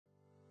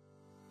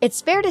It's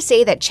fair to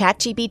say that Chat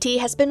GPT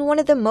has been one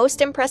of the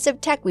most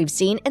impressive tech we've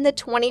seen in the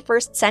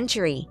 21st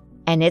century,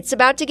 and it's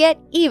about to get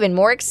even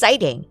more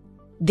exciting.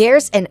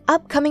 There's an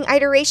upcoming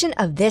iteration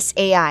of this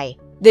AI,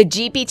 the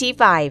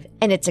GPT-5,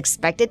 and it's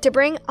expected to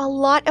bring a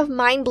lot of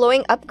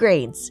mind-blowing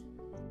upgrades.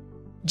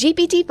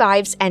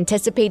 GPT-5's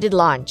anticipated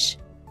launch.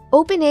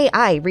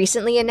 OpenAI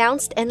recently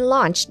announced and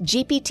launched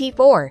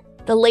GPT-4,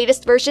 the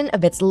latest version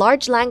of its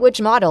large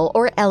language model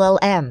or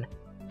LLM.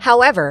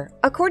 However,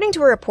 according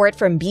to a report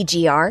from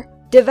BGR,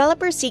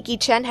 developer Siki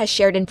Chen has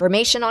shared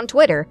information on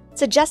Twitter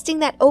suggesting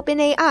that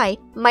OpenAI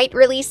might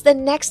release the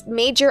next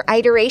major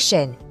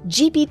iteration,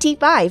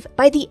 GPT-5,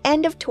 by the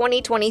end of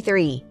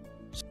 2023.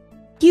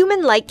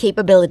 Human-like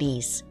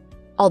capabilities.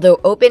 Although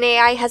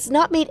OpenAI has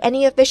not made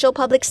any official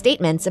public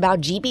statements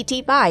about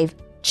GPT-5,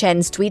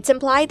 Chen's tweets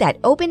imply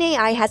that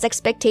OpenAI has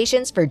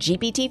expectations for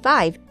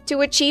GPT-5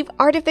 to achieve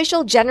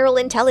Artificial General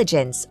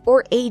Intelligence,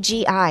 or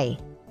AGI.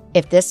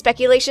 If this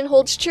speculation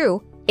holds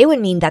true, it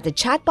would mean that the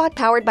chatbot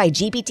powered by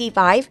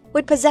GPT-5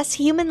 would possess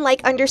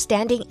human-like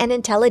understanding and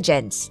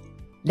intelligence.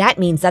 That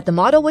means that the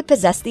model would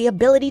possess the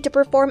ability to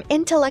perform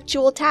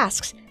intellectual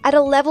tasks at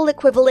a level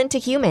equivalent to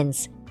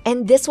humans,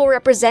 and this will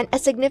represent a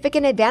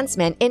significant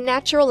advancement in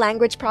natural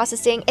language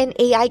processing and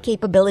AI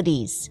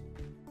capabilities.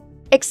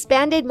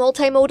 Expanded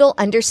multimodal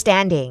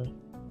understanding.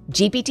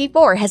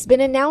 GPT-4 has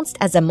been announced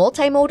as a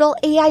multimodal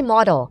AI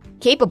model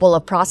capable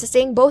of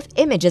processing both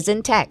images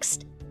and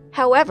text.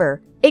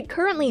 However, it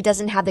currently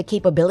doesn't have the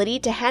capability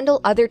to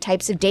handle other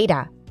types of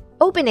data.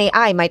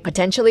 OpenAI might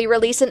potentially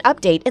release an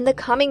update in the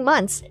coming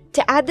months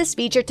to add this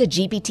feature to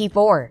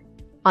GPT-4.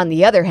 On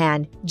the other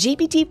hand,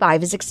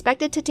 GPT-5 is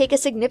expected to take a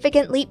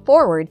significant leap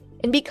forward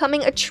in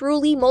becoming a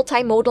truly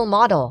multimodal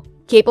model,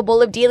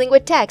 capable of dealing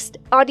with text,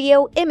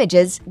 audio,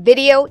 images,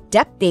 video,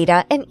 depth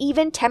data, and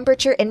even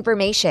temperature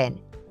information.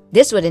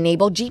 This would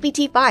enable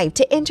GPT-5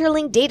 to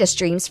interlink data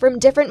streams from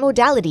different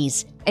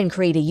modalities and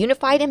create a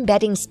unified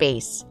embedding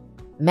space.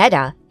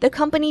 Meta, the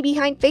company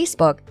behind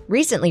Facebook,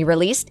 recently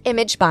released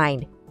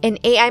ImageBind, an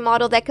AI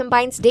model that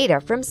combines data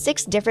from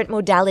 6 different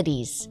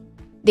modalities.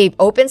 They've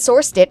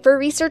open-sourced it for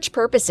research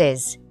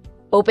purposes.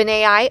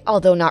 OpenAI,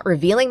 although not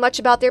revealing much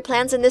about their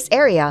plans in this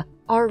area,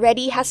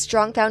 already has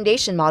strong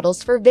foundation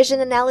models for vision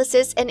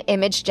analysis and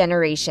image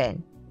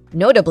generation.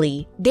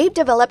 Notably, they've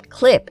developed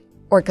CLIP,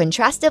 or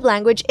Contrastive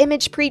Language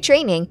Image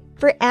Pre-training,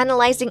 for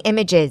analyzing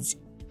images,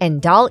 and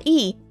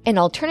DALL-E, an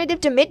alternative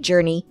to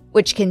Midjourney,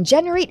 which can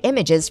generate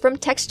images from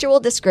textual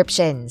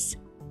descriptions.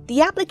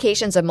 The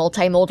applications of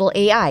multimodal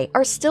AI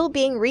are still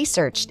being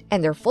researched,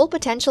 and their full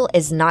potential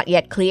is not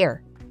yet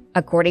clear.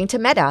 According to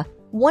Meta,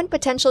 one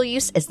potential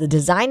use is the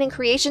design and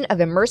creation of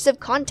immersive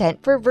content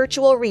for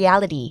virtual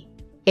reality.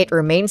 It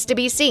remains to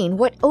be seen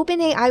what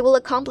OpenAI will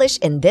accomplish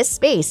in this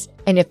space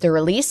and if the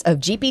release of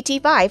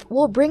GPT-5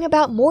 will bring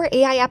about more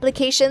AI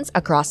applications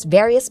across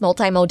various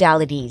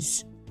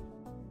multimodalities.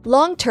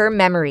 Long-term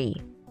memory.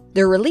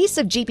 The release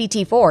of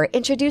GPT-4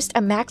 introduced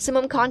a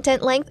maximum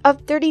content length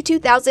of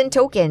 32,000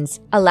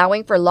 tokens,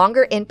 allowing for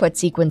longer input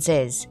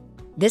sequences.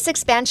 This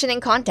expansion in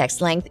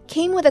context length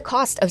came with a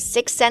cost of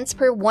 6 cents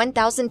per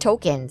 1,000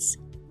 tokens.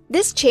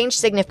 This change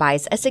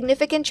signifies a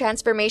significant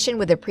transformation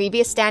with a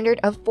previous standard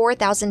of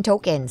 4,000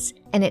 tokens,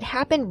 and it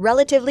happened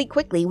relatively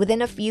quickly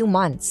within a few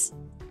months.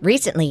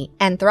 Recently,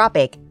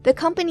 Anthropic, the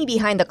company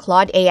behind the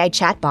Claude AI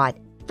chatbot,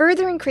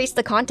 further increased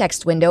the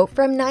context window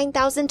from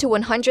 9,000 to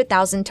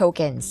 100,000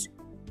 tokens.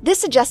 This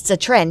suggests a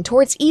trend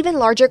towards even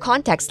larger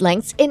context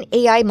lengths in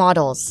AI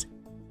models.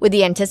 With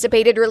the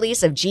anticipated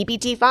release of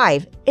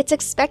GPT-5, it's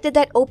expected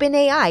that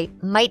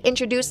OpenAI might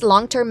introduce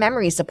long-term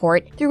memory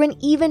support through an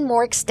even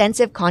more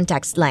extensive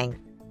context length.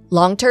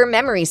 Long-term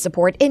memory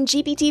support in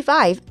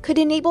GPT-5 could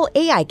enable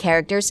AI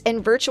characters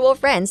and virtual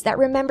friends that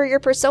remember your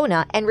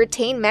persona and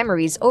retain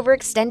memories over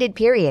extended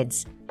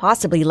periods,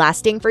 possibly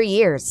lasting for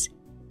years.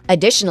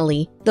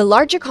 Additionally, the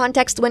larger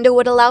context window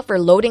would allow for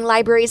loading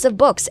libraries of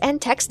books and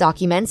text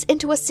documents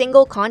into a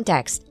single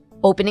context,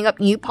 opening up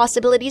new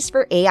possibilities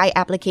for AI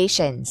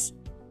applications.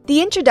 The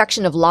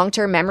introduction of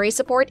long-term memory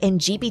support in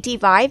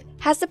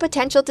GPT-5 has the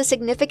potential to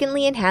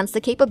significantly enhance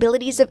the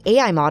capabilities of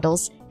AI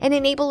models and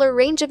enable a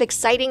range of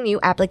exciting new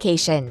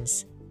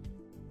applications.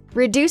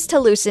 Reduced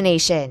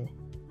hallucination.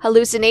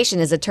 Hallucination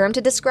is a term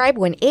to describe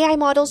when AI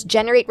models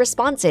generate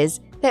responses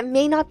that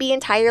may not be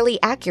entirely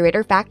accurate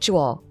or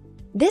factual.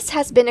 This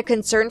has been a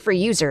concern for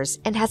users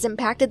and has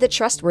impacted the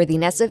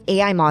trustworthiness of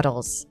AI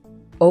models.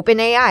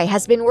 OpenAI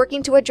has been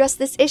working to address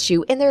this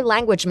issue in their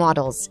language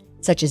models,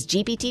 such as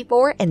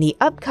GPT-4 and the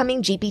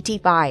upcoming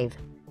GPT-5.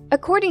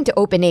 According to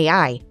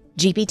OpenAI,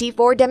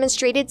 GPT-4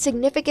 demonstrated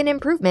significant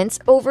improvements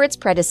over its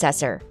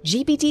predecessor,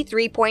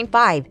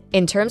 GPT-3.5,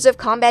 in terms of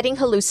combating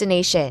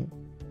hallucination.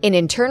 In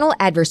internal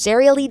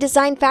adversarially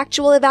designed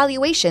factual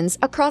evaluations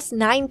across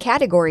 9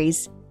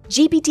 categories,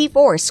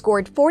 GPT-4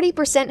 scored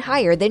 40%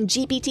 higher than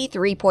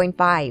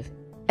GPT-3.5.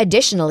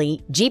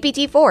 Additionally,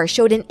 GPT-4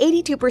 showed an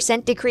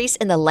 82% decrease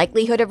in the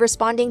likelihood of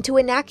responding to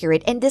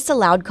inaccurate and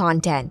disallowed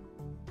content.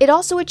 It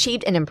also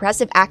achieved an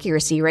impressive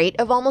accuracy rate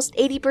of almost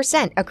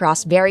 80%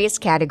 across various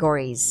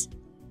categories.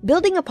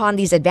 Building upon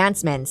these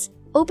advancements,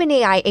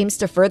 OpenAI aims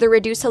to further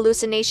reduce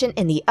hallucination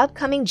in the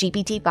upcoming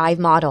GPT-5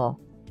 model.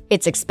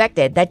 It's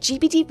expected that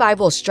GPT-5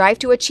 will strive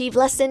to achieve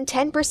less than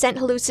 10%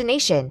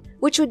 hallucination,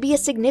 which would be a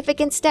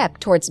significant step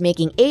towards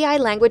making AI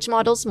language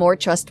models more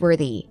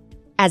trustworthy.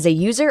 As a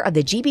user of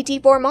the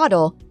GPT-4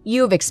 model,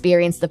 you've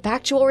experienced the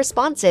factual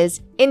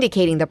responses,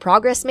 indicating the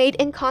progress made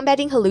in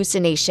combating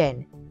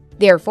hallucination.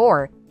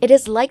 Therefore, it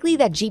is likely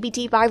that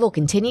GPT-5 will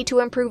continue to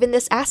improve in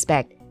this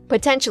aspect,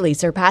 potentially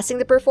surpassing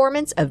the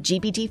performance of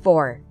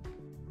GPT-4.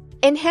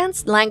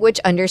 Enhanced language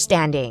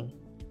understanding.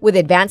 With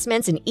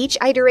advancements in each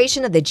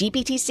iteration of the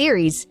GPT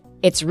series,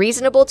 it's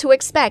reasonable to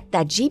expect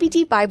that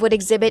GPT-5 would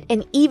exhibit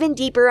an even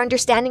deeper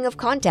understanding of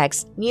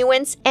context,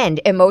 nuance,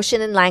 and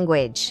emotion in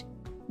language.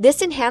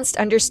 This enhanced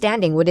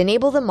understanding would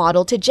enable the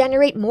model to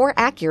generate more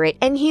accurate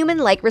and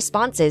human-like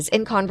responses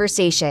in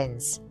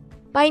conversations.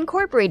 By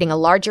incorporating a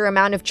larger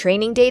amount of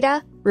training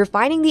data,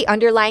 refining the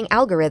underlying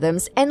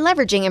algorithms, and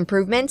leveraging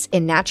improvements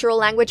in natural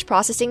language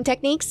processing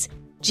techniques,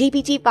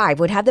 GPT-5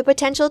 would have the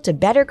potential to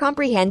better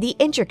comprehend the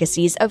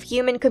intricacies of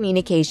human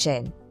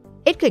communication.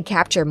 It could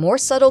capture more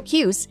subtle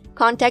cues,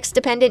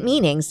 context-dependent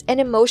meanings,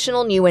 and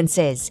emotional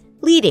nuances,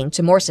 leading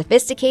to more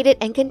sophisticated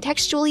and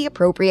contextually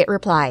appropriate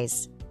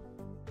replies.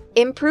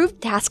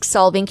 Improved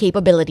task-solving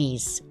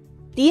capabilities.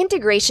 The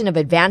integration of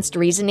advanced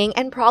reasoning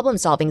and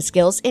problem-solving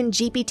skills in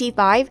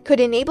GPT-5 could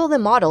enable the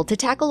model to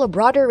tackle a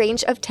broader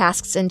range of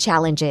tasks and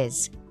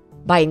challenges.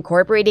 By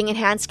incorporating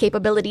enhanced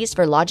capabilities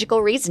for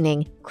logical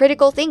reasoning,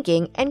 critical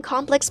thinking, and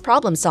complex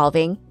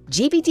problem-solving,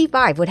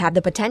 GPT-5 would have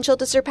the potential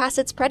to surpass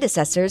its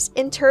predecessors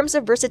in terms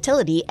of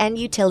versatility and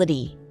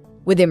utility.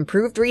 With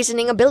improved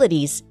reasoning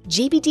abilities,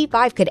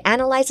 GPT-5 could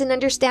analyze and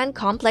understand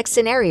complex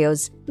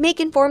scenarios,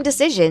 make informed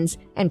decisions,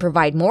 and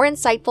provide more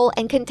insightful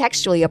and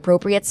contextually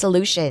appropriate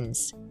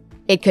solutions.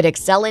 It could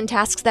excel in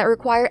tasks that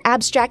require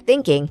abstract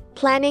thinking,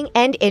 planning,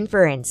 and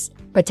inference,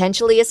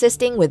 potentially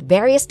assisting with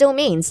various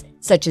domains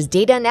such as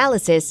data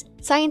analysis,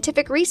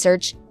 scientific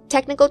research,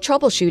 technical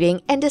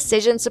troubleshooting, and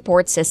decision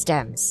support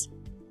systems.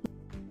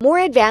 More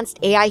advanced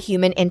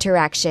AI-human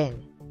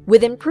interaction.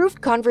 With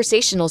improved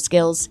conversational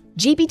skills,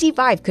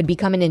 GPT-5 could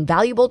become an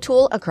invaluable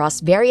tool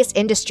across various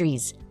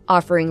industries,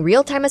 offering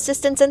real-time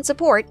assistance and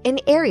support in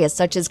areas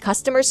such as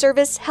customer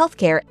service,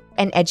 healthcare,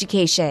 and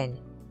education.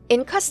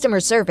 In customer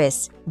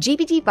service,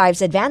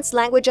 GPT-5's advanced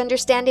language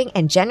understanding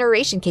and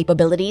generation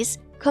capabilities,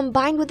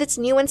 combined with its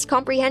nuanced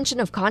comprehension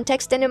of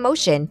context and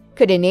emotion,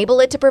 could enable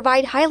it to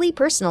provide highly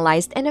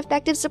personalized and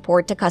effective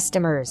support to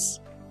customers.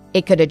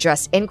 It could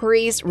address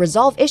inquiries,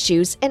 resolve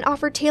issues, and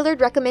offer tailored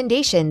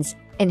recommendations,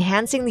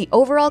 enhancing the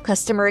overall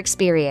customer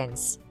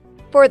experience.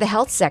 For the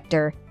health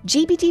sector,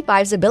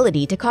 GPT-5's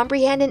ability to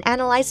comprehend and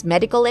analyze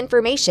medical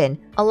information,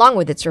 along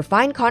with its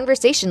refined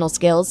conversational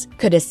skills,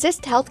 could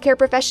assist healthcare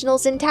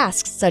professionals in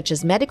tasks such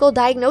as medical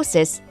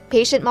diagnosis,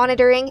 patient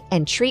monitoring,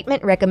 and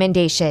treatment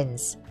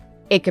recommendations.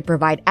 It could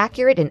provide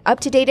accurate and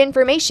up-to-date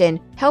information,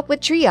 help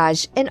with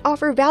triage, and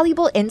offer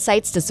valuable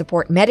insights to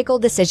support medical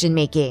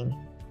decision-making.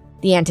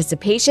 The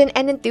anticipation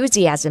and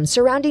enthusiasm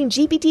surrounding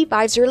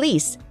GPT-5's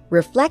release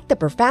reflect the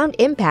profound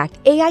impact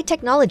AI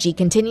technology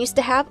continues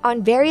to have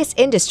on various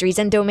industries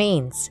and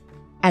domains.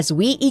 As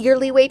we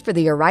eagerly wait for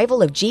the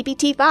arrival of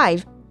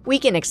GPT-5, we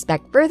can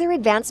expect further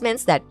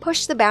advancements that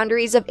push the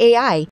boundaries of AI